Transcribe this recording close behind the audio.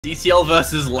CCL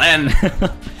versus Len.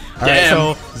 Alright,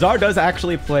 so Zar does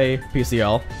actually play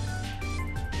FPCiel.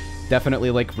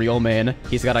 Definitely like real main.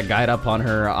 He's got a guide up on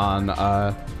her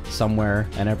on somewhere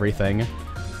and everything.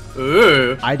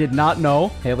 Ooh. I did not know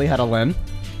Hailey had a Len.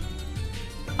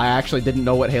 I actually didn't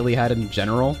know what Hailey had in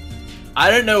general.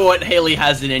 I don't know what Hailey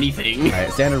has in anything.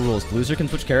 Alright, standard rules. Loser can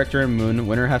switch character in Moon.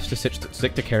 Winner has to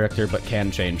stick to character but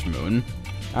can change Moon.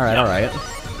 Alright, alright.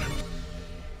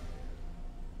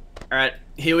 Alright,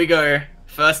 here we go.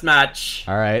 First match.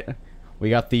 Alright. We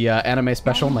got the anime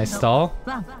special, my stall.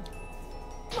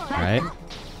 Alright.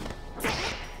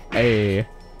 Hey.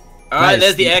 Alright, Nice.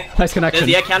 there's the air. Nice connection. There's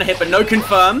the air counter hit, but no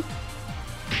confirm.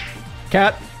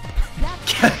 Cat.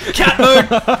 Cat mode.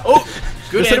 Oh,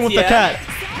 good Just hit him with the cat.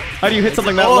 How do you hit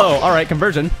something that low? Alright,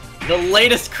 conversion. The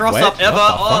latest cross up ever.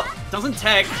 Oh, doesn't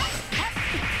tech.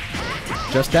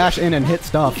 Just dash in and hit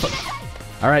stuff.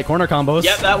 Alright, corner combos.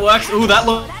 Yep, that works. Ooh, that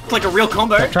looked like a real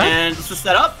combo. And it's the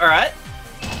setup. Alright.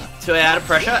 2 out of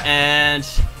pressure, and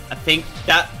I think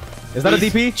that... Is that a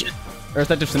DP? Or is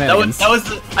that just shenanigans?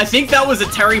 I think that was a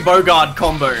Terry Bogard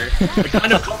combo. The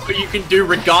kind of combo you can do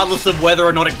regardless of whether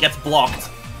or not it gets blocked.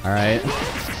 Alright.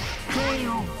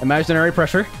 Imaginary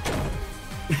pressure.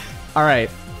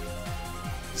 Alright.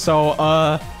 So,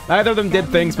 neither of them did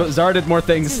things, but Zar did more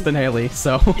things than Hailey,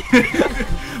 so...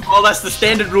 Well, that's the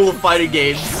standard rule of fighting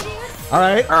games.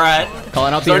 Alright. Alright.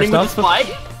 Calling out the air stuff. With the spike.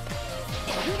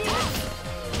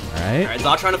 Alright. Alright,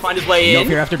 Zar trying to find his way in. No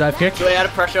fear after dive kick. 2 out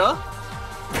of pressure.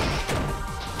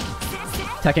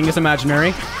 Teching is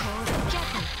imaginary.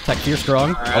 Tech fear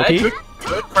strong. Alright, Okay.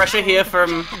 Good pressure here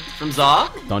from Zar.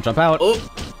 Don't jump out.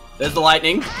 Oh, there's the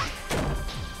lightning.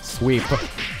 Sweep.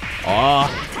 Oh.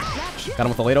 Got him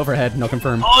with the late overhead. No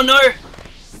confirm. Oh no!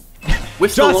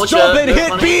 With the Just jump and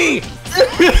hit B!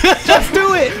 Just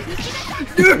do it!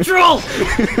 Neutral!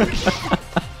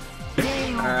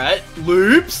 Alright,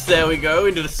 loops. There we go,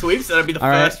 into the sweeps. That'll be the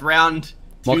first round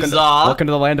to Zar. Welcome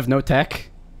to the land of no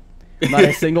tech. Not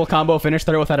a single combo finish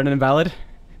there without an invalid.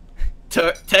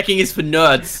 Teching is for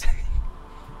nerds.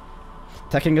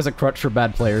 Teching is a crutch for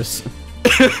bad players.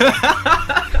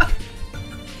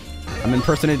 I'm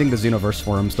impersonating the Xenoverse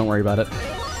forums, don't worry about it.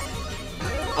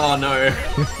 Oh no.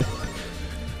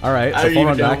 Alright, so full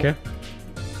run back here.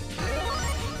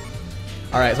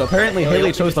 Alright, so apparently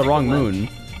Hailey chose the wrong moon.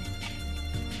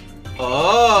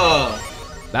 Oh!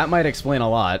 That might explain a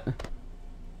lot.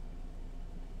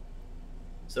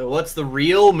 So what's the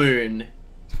real moon?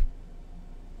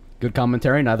 Good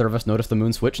commentary, neither of us noticed the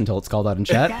moon switch until it's called out in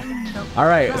chat.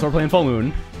 Alright, so we're playing full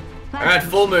moon. Alright,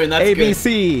 full moon, that's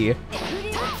ABC.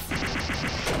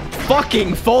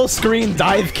 Fucking full screen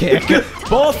dive kick.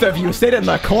 Both of you sit in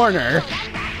the corner.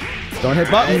 Don't hit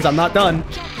buttons, I'm not done.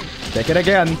 Kick it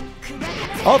again.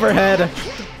 Overhead.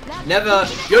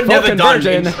 You're never done.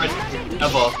 Conversion.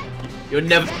 Ever. You're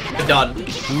never done.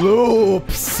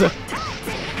 Loops.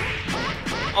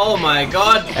 Oh my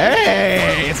god.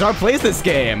 Hey, Zar plays this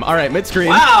game. Alright, mid-screen.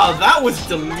 Wow, that was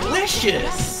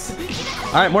delicious.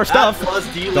 Alright, more stuff.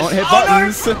 Don't hit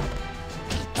buttons. No.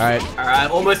 Alright.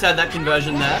 Alright, almost had that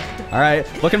conversion there.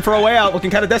 Alright, looking for a way out, looking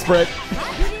kind of desperate.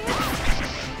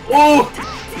 Ooh!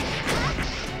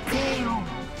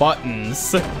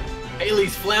 Buttons.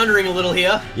 Hailey's floundering a little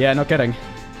here. Yeah, no kidding.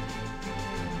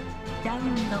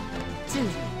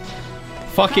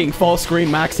 Fucking full screen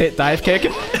max hit dive kick.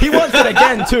 He wants it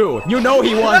again too. You know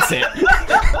he wants it.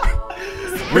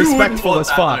 Respectful as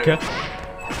fuck.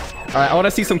 Alright, I want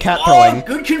to see some cat throwing.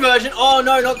 Good conversion. Oh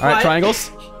no, not quite. Alright,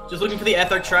 triangles. Just looking for the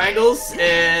echo triangles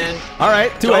and...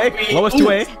 Alright, 2A. Lowest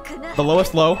 2A. The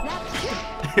lowest low.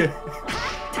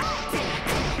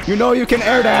 You know you can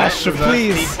air dash,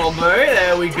 please. Combo.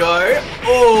 There we go.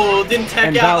 Oh, didn't tech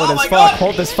and out. Valid as fuck.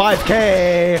 Hold this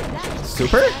 5K.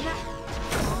 Super?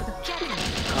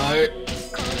 No.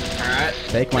 Alright.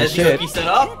 Take my There's shit. The set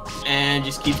up and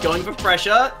just keeps going for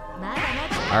pressure.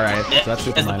 Alright, so that's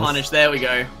super There's the minus. punish. There we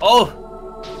go.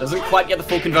 Oh! Doesn't quite get the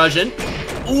full conversion.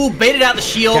 Ooh, baited out the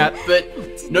shield, but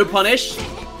no punish.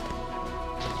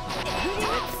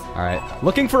 Alright.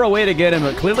 Looking for a way to get him,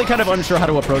 but clearly kind of unsure how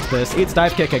to approach this. Eats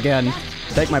dive kick again.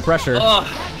 Take my pressure. Oh.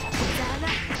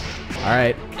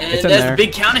 Alright. And it's in there's there. the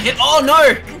big counter hit. Oh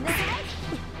no!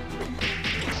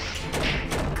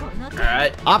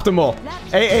 Alright. Optimal.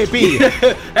 AAB.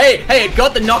 hey, it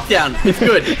got the knockdown. It's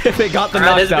good. If it got the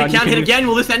knockdown. There's a big counter hit again.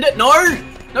 Will this end it? No!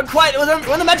 Not quite. It was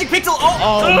on the magic pixel.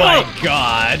 Oh my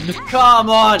god. Come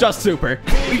on. Just super.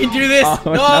 We can do this. Oh,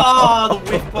 no,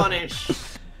 the whiff punish.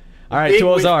 Alright,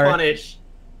 2-0 Zar. Punish.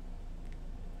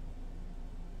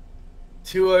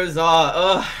 2-0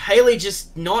 Zar. Hailey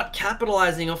just not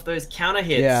capitalizing off those counter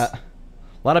hits. Yeah.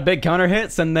 A lot of big counter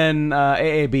hits, and then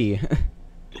AAB.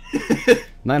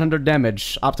 900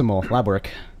 damage, optimal, lab work.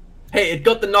 Hey, it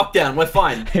got the knockdown. We're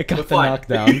fine. It got the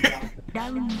knockdown.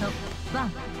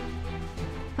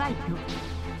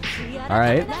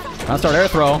 Alright, I'll start air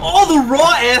throw. Oh, the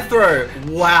raw air throw!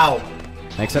 Wow.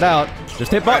 Makes it out.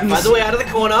 Just hit buttons. By the way, out of the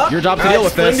corner. Your job to deal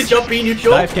with this. The jump being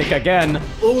neutral. Dive kick again.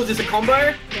 Oh, there's a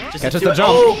combo. Just catches the jump.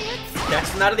 Oh,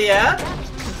 catches him out of the air.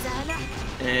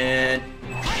 And...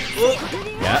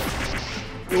 Yeah.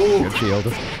 Ooh. Good shield.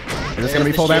 Is this gonna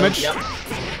be full damage? Yep.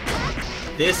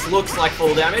 This looks like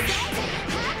full damage.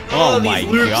 Oh my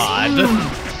god.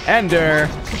 Ender.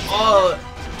 Oh.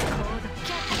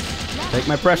 Take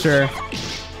my pressure.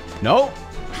 Nope.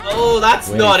 Oh, that's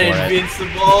not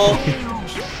invincible.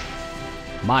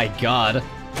 My god.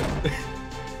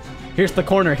 Here's the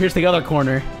corner. Here's the other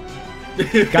corner.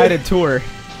 Guided tour.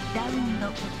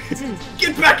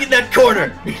 Get back in that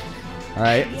corner. All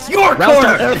right. It's your Round corner.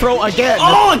 start air throw again.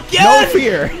 Oh, again. No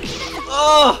fear.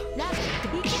 Oh.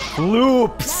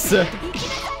 Loops.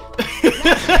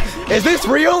 Is this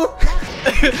real?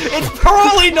 It's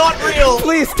probably not real.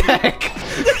 Please tech.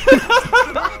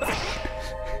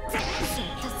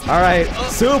 All right.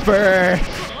 Super.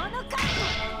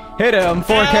 Hit him.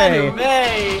 4K.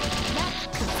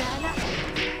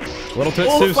 A little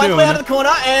too soon. Way out of the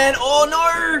corner, and oh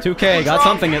no! 2K, got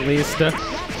something at least.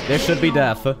 This should be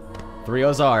death.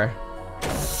 3-0 Zar.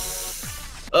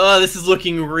 Oh, this is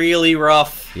looking really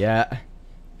rough. Yeah.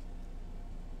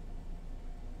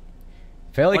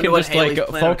 If Hailey can just like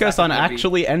focus on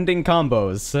actually ending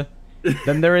combos,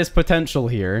 then there is potential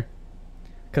here.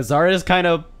 Cause Zar is kind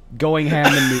of going ham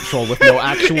and neutral with no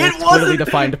actual clearly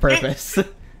defined purpose.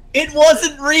 It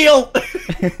wasn't real!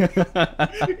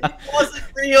 It wasn't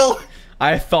real!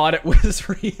 I thought it was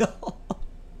real.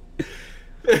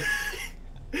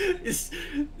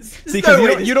 See,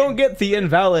 because you don't get the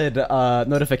invalid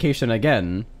notification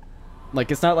again. Like,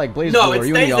 it's not like BlazBlue or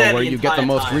Uniel where you get the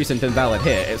most recent invalid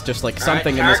hit. It's just like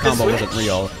something in this combo wasn't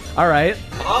real. Alright.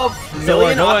 Oh, so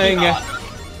we're going...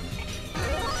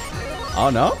 Oh,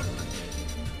 no?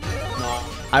 No.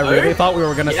 I really thought we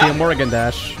were going to see a Morrigan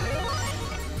dash.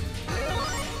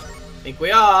 I think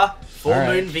we are. Full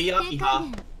moon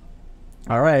FVakiha.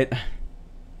 Alright.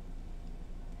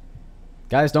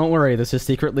 Guys, don't worry. This is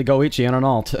secretly HSion on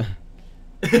alt.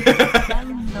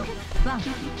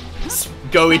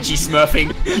 Goichi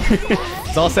smurfing.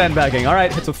 It's all sandbagging.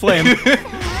 Alright, hits with flame.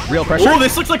 Real pressure. Oh,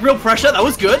 this looks like real pressure. That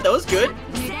was good. That was good.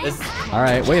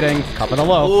 Alright, waiting. Cup in the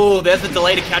low. Oh, there's the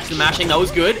delay to catch the mashing. That was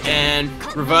good. And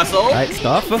reversal. Alright,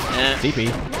 stuff.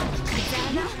 CP.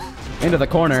 Into the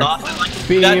corner.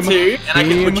 Beam. That too, and I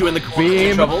can put you in the corner.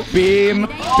 Beam. Trouble. Beam.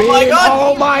 Oh my god!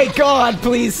 Oh my god!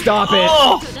 Please stop it.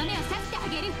 Oh.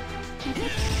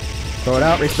 Throw it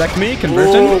out. Respect me.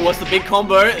 Conversion. Oh, what's the big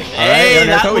combo? Hey,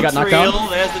 that we got knocked down.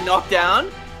 There's the knockdown.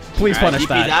 Please punish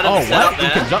that. Oh, what?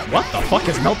 What the fuck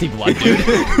is Melty blood, dude?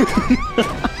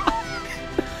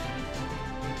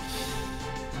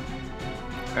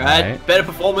 Alright, better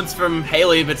performance from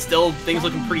Hailey, but still things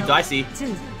looking pretty dicey.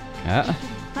 Yeah.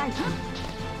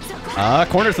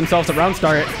 Corners themselves at round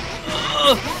start.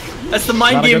 That's the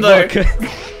mind game though.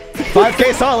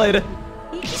 5K solid.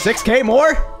 6K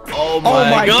more? Oh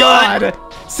my god.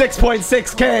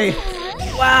 6.6K.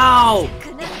 Wow.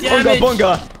 Bunga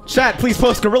bunga. Chat, please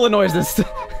post gorilla noises.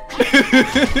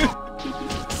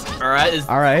 Alright.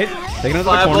 Alright. Taking it to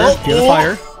the corner. Here's the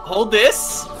fire. Hold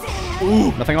this.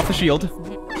 Ooh. Nothing off the shield.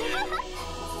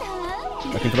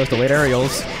 Looking for those delayed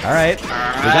aerials. Alright. We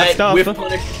got stuff. With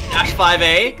dash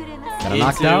 5A. Got a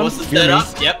knockdown. What's the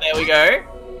setup? Yep, there we go.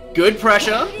 Good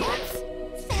pressure.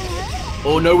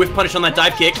 Oh, no whiff punish on that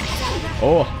dive kick.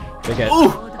 Oh, big hit.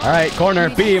 Alright, corner,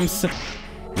 beams.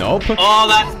 Nope. Oh,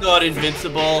 that's not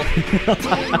invincible.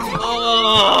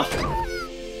 Oh.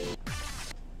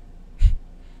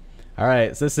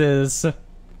 Alright, so this is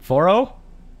 4-0?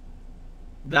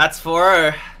 That's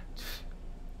 4-0.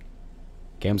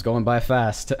 Game's going by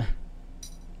fast.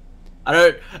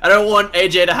 I don't want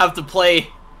AJ to have to play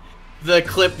the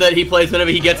clip that he plays whenever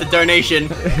he gets a donation,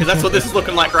 because that's what this is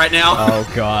looking like right now. Oh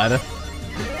god.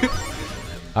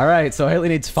 Alright, so Hailey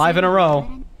needs 5 in a row.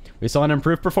 We saw an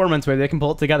improved performance, maybe they can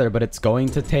pull it together, but it's going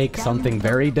to take something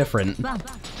very different.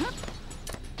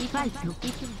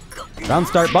 Round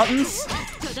start buttons.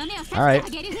 Alright.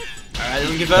 Alright, let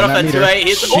me get off that 2A.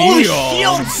 Here's the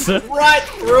shields right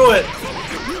through it.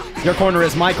 Your corner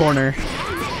is my corner.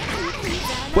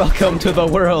 Welcome to the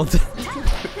world.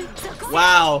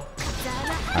 Wow.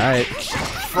 Alright.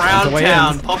 Frown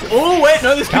town. Oh wait,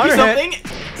 no, this could be something.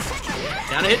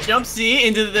 Down a hit, jump C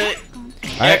into the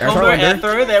air combo, air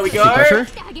throw. There we go.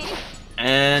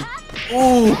 And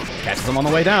Ooh. Catches him on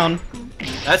the way down.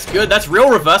 That's good. That's real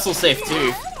reversal safe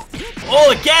too.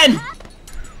 Oh, again!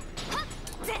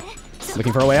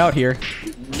 Looking for a way out here.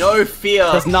 No fear.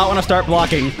 Does not want to start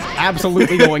blocking.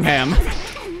 Absolutely going ham.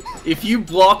 If you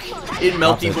block in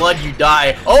Melty Blood, you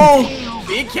die. Oh!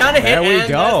 Big counter hit. There we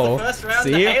go. The first round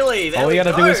See? to Hailey. There all we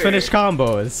gotta go. do is finish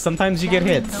combos. Sometimes you get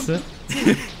hits.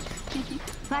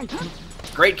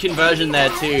 Great conversion there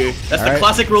too. That's all the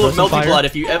classic rule of Melty fire. Blood.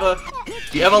 If you ever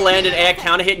land an air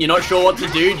counter hit and you're not sure what to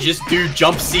do, just do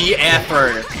jump C air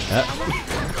throw.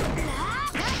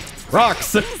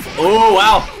 Rocks! Oh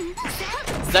wow.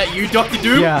 Is that you, Dr.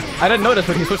 Doom? Yeah, I didn't notice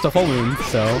when he switched to full moon,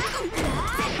 so...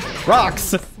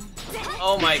 Rocks!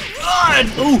 Oh my god!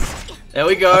 Ooh! There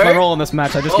we go. That's my role in this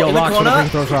match, I just yell rocks whenever he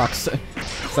throws rocks.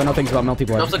 So I know things about Melty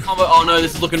Blood. Drops a combo. Oh no,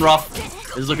 this is looking rough.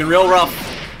 This is looking real rough.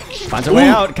 Finds her way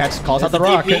out, calls out the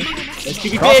rock.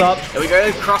 Cross up. There we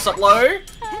go, cross up low.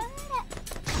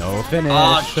 No finish.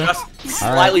 Just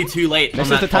slightly too late.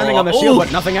 Misses the timing on the shield,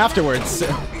 but nothing afterwards.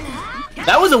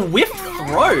 That was a whiff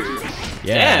throw.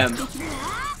 Yeah. Damn.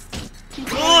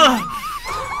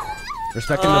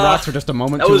 Respecting the rocks for just a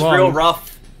moment that too was long. real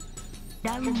rough.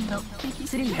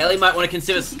 Hailey might want to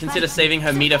consider saving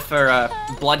her meter for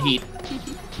blood heat.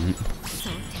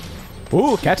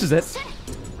 Ooh, catches it.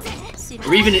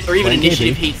 Or even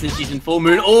initiative heat since she's in full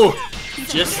moon. Oh,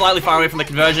 just slightly far away from the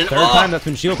conversion. Third time that's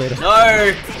been shielded.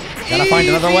 No. Gotta find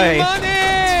another way.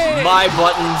 My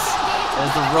buttons.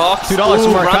 There's the rocks. $2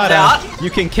 from Arcada. You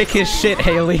can kick his shit,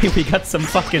 Hailey. We got some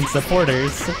fucking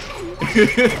supporters.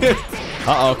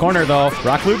 Uh-oh, corner though.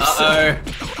 Rock loops. Uh-oh.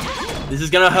 This is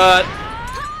gonna hurt.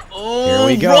 Oh, here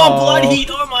we go. Raw blood heat.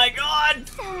 Oh my god.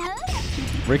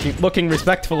 Looking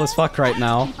respectful as fuck right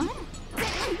now.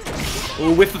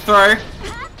 Oh, with the throw.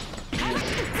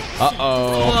 Uh-oh.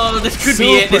 Oh, this could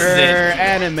be it. This is it.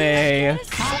 Anime.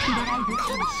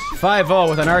 5-0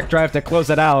 with an arc drive to close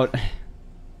it out.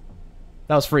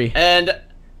 That was free. And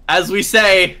as we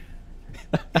say,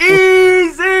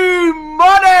 easy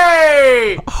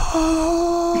money!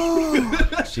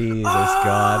 Jesus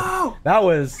God. That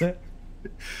was...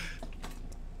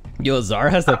 Yo, Zar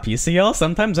has the PCL?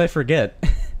 Sometimes I forget.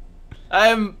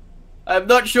 I'm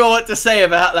not sure what to say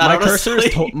about that,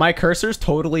 honestly. My cursor's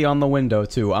totally on the window,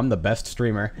 too. I'm the best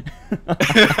streamer.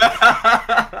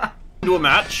 Do a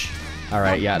match?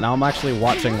 Alright, yeah, now I'm actually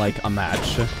watching, like, a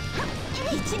match.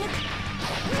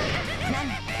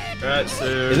 Alright, so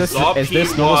is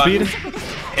this normal speed?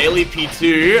 Hailey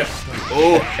P2.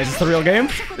 Oh, is this the real game?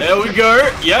 There we go.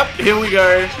 Yep, here we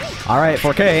go. Alright,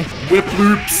 4K. Whip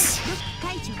loops.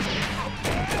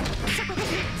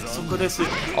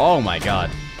 Oh my god.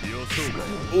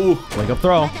 Ooh. Wake up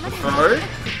throw. Throw.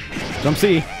 Jump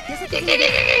C.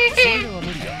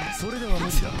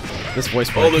 This voice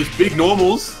break. Oh, those big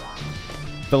normals.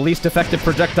 The least effective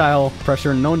projectile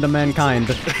pressure known to mankind.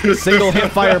 Single hit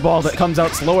fireball that comes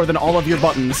out slower than all of your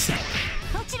buttons.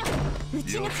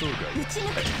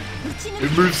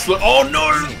 It moves slow. Oh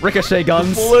no! Ricochet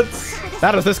guns. Bullets.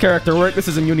 How does this character work? This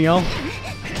isn't Uniel.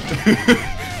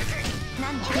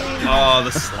 Oh,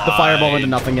 the slide. The fireball into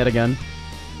nothing yet again.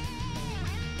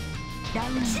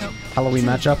 Halloween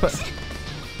matchup.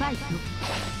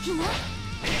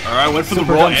 Alright, went for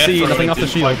Super the raw MC, air nothing off the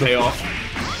shield.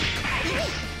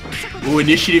 Ooh,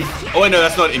 initiative. Oh, wait, no,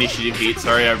 that's not initiative heat.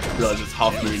 Sorry, I realized it's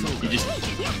half moon. You just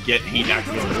get heat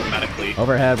activated automatically.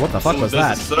 Overhead, what the fuck was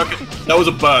that? That was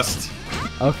a burst.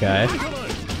 Okay.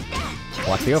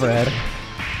 Watch the overhead.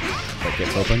 It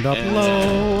gets opened up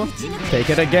low. Take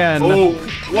it again. Oh,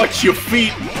 watch your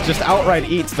feet. Just outright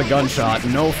eats the gunshot,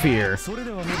 no fear.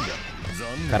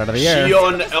 Cut out of the air.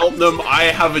 HSion, Eltnum, I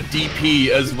have a DP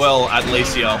as well at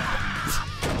HSion.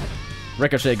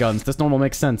 Ricochet guns. This normal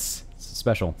makes sense. It's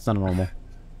special. It's not a normal.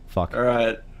 Fuck.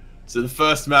 Alright. So the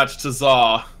first match to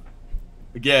Zar.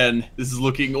 Again, this is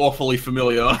looking awfully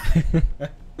familiar.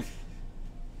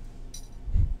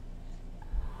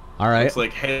 Alright. Looks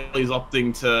like Hailey's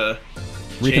opting to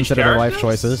reconsider their life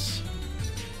choices.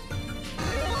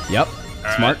 Yep.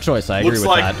 Right. Smart choice. I agree with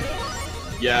that.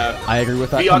 Yeah. I agree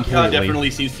with that FVakiha completely.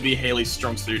 definitely seems to be Hailey's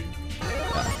strong suit.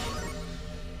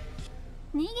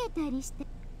 Yeah.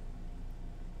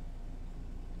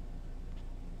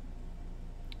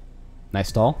 Nice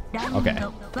stall. Okay.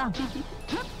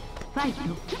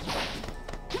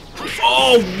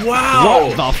 Oh wow!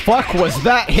 What the fuck was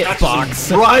that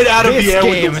hitbox? Right out of the air this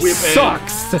with the whip.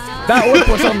 Sucks. That whip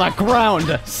was on the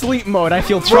ground. Sleep mode. I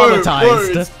feel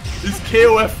traumatized. Bro, it's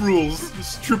KOF rules.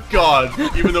 It's trip guard,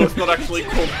 even though it's not actually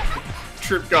called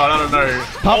trip guard. I don't know.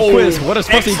 Pop quiz. What does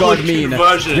pussy guard mean?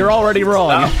 Conversion. You're already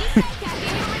wrong.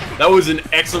 That was an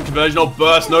excellent conversion. Oh,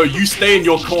 burst. No, you stay in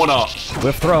your corner.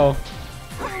 Whip throw.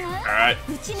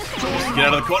 Alright. Get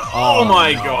out of the corner. Oh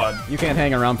my god. You can't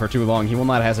hang around for too long. He will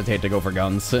not hesitate to go for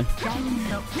guns.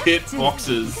 Hit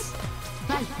boxes.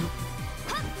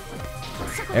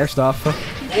 Air stuff.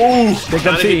 Oh, big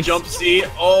jump C. Jump C.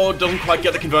 Oh, doesn't quite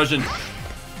get the conversion.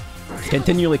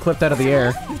 Continually clipped out of the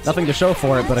air. Nothing to show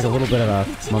for it, but like a little bit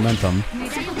of momentum.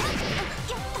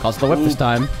 Calls the whip this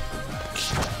time.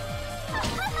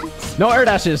 No air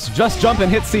dashes. Just jump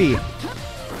and hit C.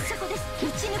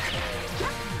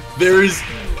 There is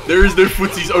no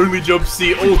footsies, only jump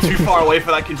C. Oh, too far away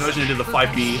for that conversion into the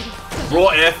 5B. Raw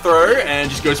air throw and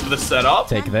just goes for the setup.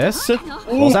 Take this.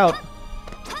 Rolls out.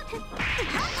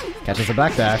 Catches a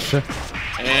backdash.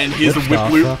 And here's the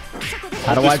whip loop.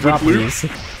 How do I drop these?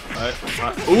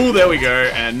 Oh, there we go.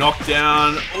 And knock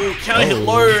down. Oh, can I hit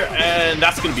low? And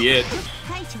that's going to be it.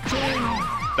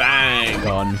 Bang.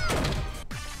 Gone.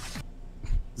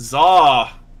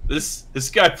 Zah. This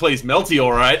guy plays Melty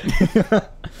alright.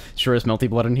 Sure is Melty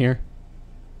blood in here.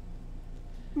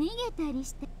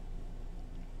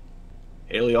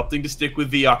 Hailey opting to stick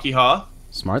with FVakiha.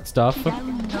 Smart stuff.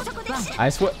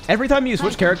 Every time you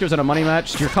switch characters in a money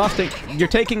match, you're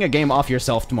taking a game off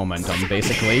yourself momentum,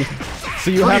 basically.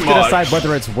 So you have to decide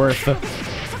whether it's worth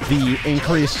the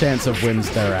increased chance of wins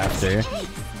thereafter.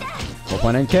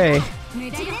 4.9k.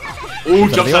 Ooh,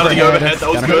 jumps out of the overhead. That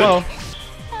was good.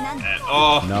 And,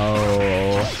 oh. No.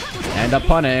 And a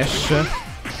punish.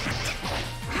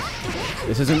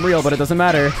 This isn't real, but it doesn't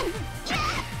matter.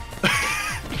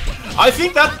 I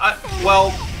think that, I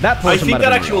think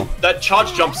that that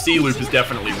charge jump C loop is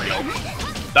definitely real.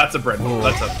 That's a bread.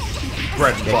 That's a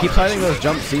bread. Yeah, keep hiding those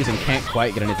jump C's and can't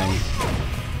quite get anything.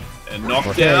 And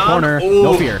knock down. Corner.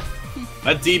 No fear.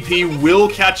 That DP will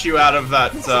catch you out of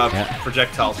that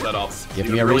projectile setup. Give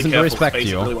me a reason to respect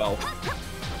you. Really well.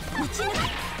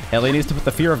 Hailey needs to put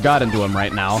the fear of God into him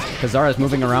right now. because Zara's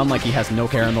moving around like he has no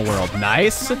care in the world.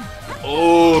 Nice.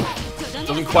 Oh,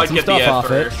 doesn't quite get the air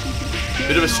through.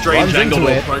 Bit of a strange angle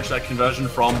to approach that conversion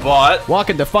from, but...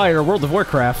 Walk into fire, World of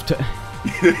Warcraft.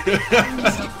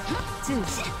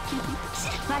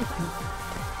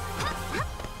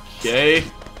 Okay.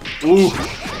 Ooh.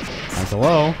 That's a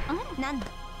low.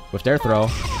 With air throw.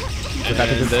 And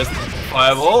there's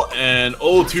fireball, and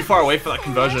oh, too far away for that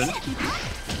conversion.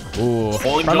 Ooh.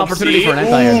 Prime opportunity for an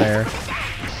anti-air there.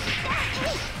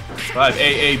 5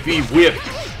 AAB whip.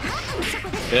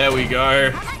 There we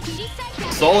go.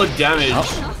 Solid damage.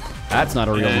 Oh, that's not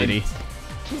a real meaty.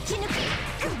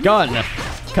 Gun.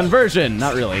 Conversion.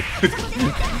 Not really.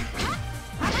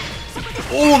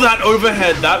 Oh, that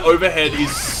overhead. That overhead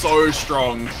is so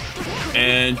strong.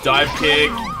 And dive kick.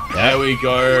 Yep. There we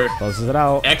go. Closes it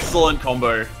out. Excellent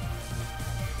combo.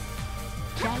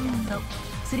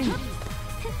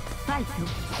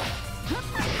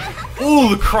 Ooh,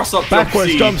 the cross-up jump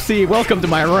Backwards C. jump C. Welcome to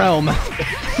my realm.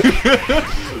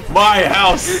 My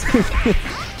house.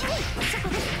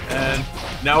 And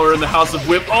now we're in the house of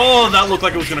whip. Oh, that looked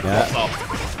like it was going to cross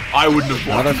up. I wouldn't have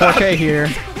blocked Another 4K here.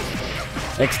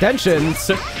 Extensions.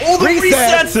 Oh, the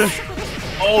resets.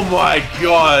 Oh my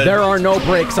god. There are no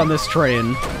brakes on this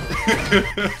train.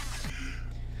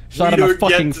 Shot in the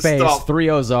fucking face.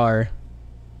 3-0 Zar.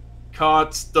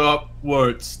 Can't stop,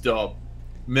 won't stop.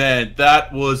 Man,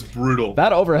 that was brutal.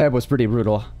 That overhead was pretty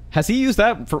brutal. Has he used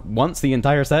that for once the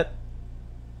entire set?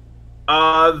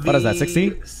 What is that,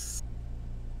 60?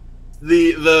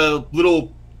 The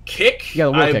little kick? Yeah,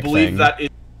 the little kick believe thing. that is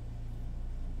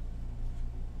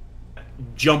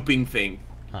jumping thing.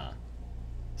 Huh.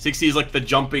 60 is like the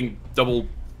jumping double.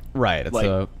 Right, it's like,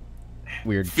 a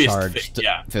weird charged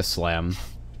fist slam.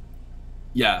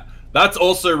 Yeah, that's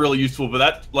also really useful, but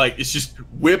that, like, it's just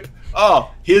whip.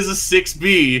 Oh, here's a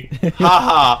 6B.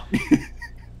 Haha.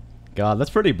 God, that's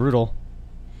pretty brutal.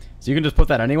 So you can just put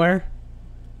that anywhere?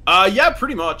 Yeah,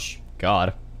 pretty much.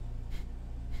 God.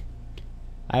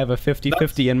 I have a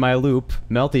 50-50 in my loop.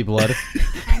 Melty blood.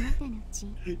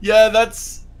 Yeah,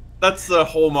 that's the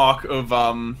hallmark of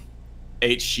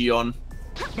HSion,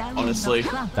 honestly.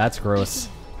 That's gross.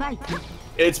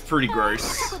 It's pretty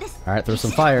gross. Alright, throw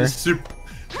some fire.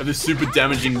 This super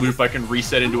damaging loop I can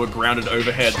reset into a grounded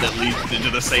overhead that leads into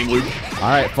the same loop.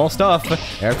 Alright, full stuff.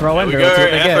 Air throw ender. There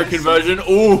we go, air throw conversion.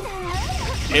 Ooh!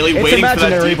 Hailey waiting for that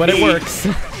DP. But it works.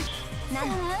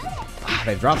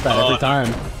 They drop that every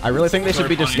time. I really think they should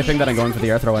be just skipping that and going for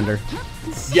the air throw ender.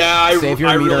 Yeah, Save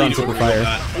your meter on super fire.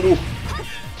 Ooh.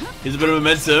 Here's a bit of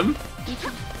momentum.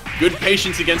 Good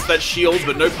patience against that shield,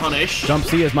 but no punish. Jump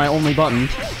C is my only button.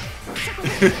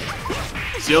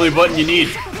 It's the only button you need.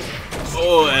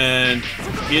 Oh, and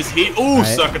here's heat. Ooh, right.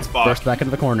 Circuit spark. Burst back into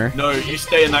the corner. No, you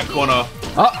stay in that corner.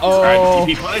 Uh-oh. Alright,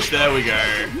 TP punish. There we go.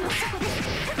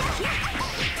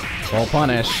 Full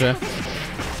punish.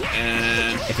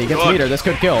 And if he gets meter, this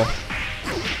could kill.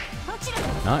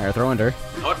 No, air throw under.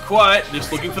 Not quite.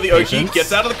 Just looking for the Oki.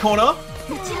 Gets out of the corner.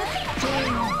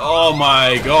 Oh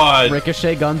my god.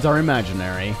 Ricochet guns are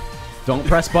imaginary. Don't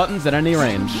press buttons at any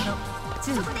range.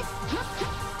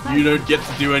 You don't get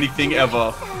to do anything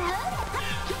ever.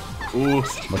 Ooh.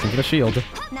 Looking for the shield.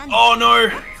 Oh no!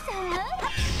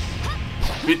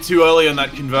 Bit too early on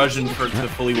that conversion for it to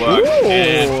fully work. Ooh.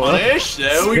 And punish.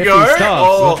 There we go.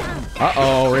 Oh.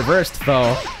 Uh-oh, reversed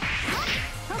though.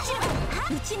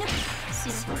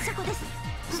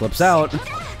 Slips out.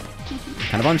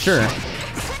 Kind of unsure.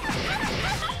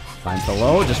 Finds the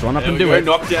low, just run up and do it.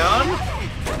 Knockdown.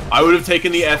 I would have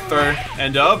taken the F throw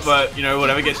ender, but you know,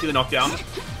 whatever gets you the knockdown.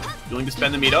 Willing to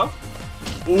spend the meter.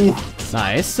 Ooh.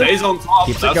 Nice. Stays on top.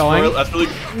 Keeps it going. That's really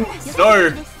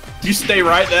good. No. You stay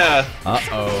right there.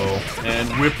 Uh-oh. And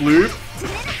whip loop.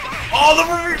 Oh, the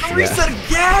reset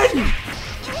again!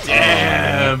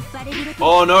 Damn.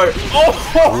 Oh, no. Oh!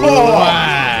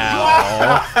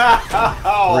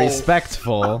 Wow.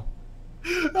 Respectful.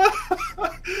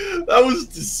 That was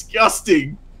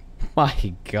disgusting.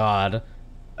 My god.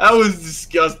 That was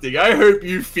disgusting. I hope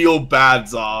you feel bad,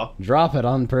 Zar. Drop it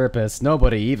on purpose.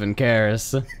 Nobody even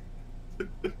cares.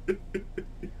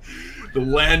 The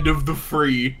land of the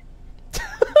free.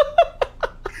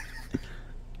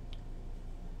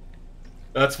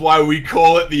 That's why we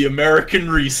call it the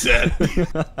American Reset.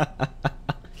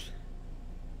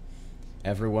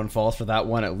 Everyone falls for that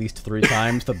one at least 3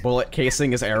 times. The bullet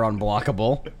casing is air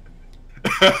unblockable.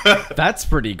 That's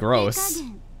pretty gross.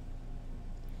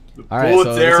 Alright,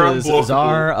 so this is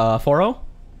Zar0t?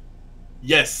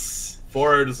 Yes,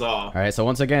 4-0 to Zar. Alright, so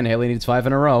once again, Hailey needs 5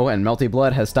 in a row, and Melty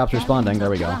Blood has stopped responding. There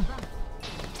we go.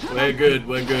 We're good,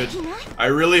 we're good. I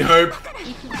really hope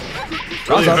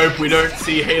we don't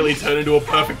see Hailey turn into a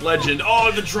perfect legend.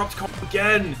 Oh, the dropped comp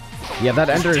again! Yeah, that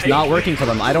ender is not working for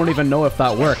them. I don't even know if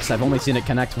that works. I've only seen it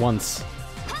connect once.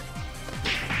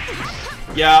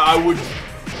 Yeah, I would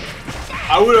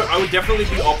definitely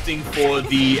be opting for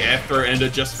the air throw ender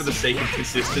just for the sake of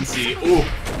consistency. Ooh,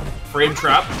 frame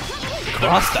trap.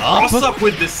 Crossed up? Cross up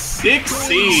with the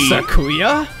 6C.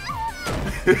 Sakuya?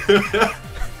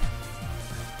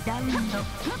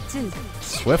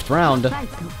 Swift round.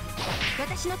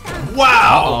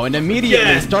 Wow! Uh-oh, and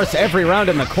immediately starts every round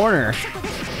in the corner.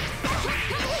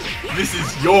 This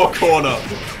is your corner.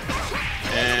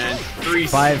 And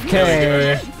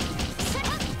 5K.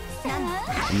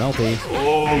 Melty.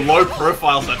 Oh, low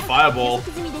profiles that fireball.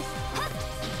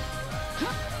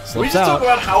 Slips we just out. talk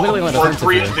about how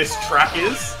appropriate this track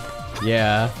is?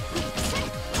 Yeah.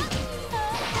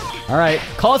 Alright,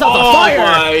 calls out the fire! Oh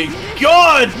my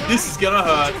god! This is gonna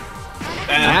hurt.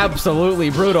 And absolutely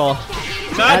brutal.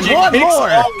 Magic and one more!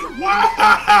 Up.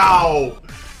 Wow!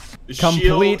 The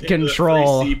complete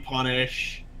control. The 3C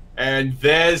punish. And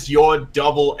there's your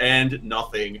double and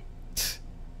nothing.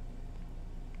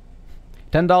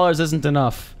 $10 isn't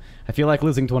enough. I feel like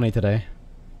losing 20 today.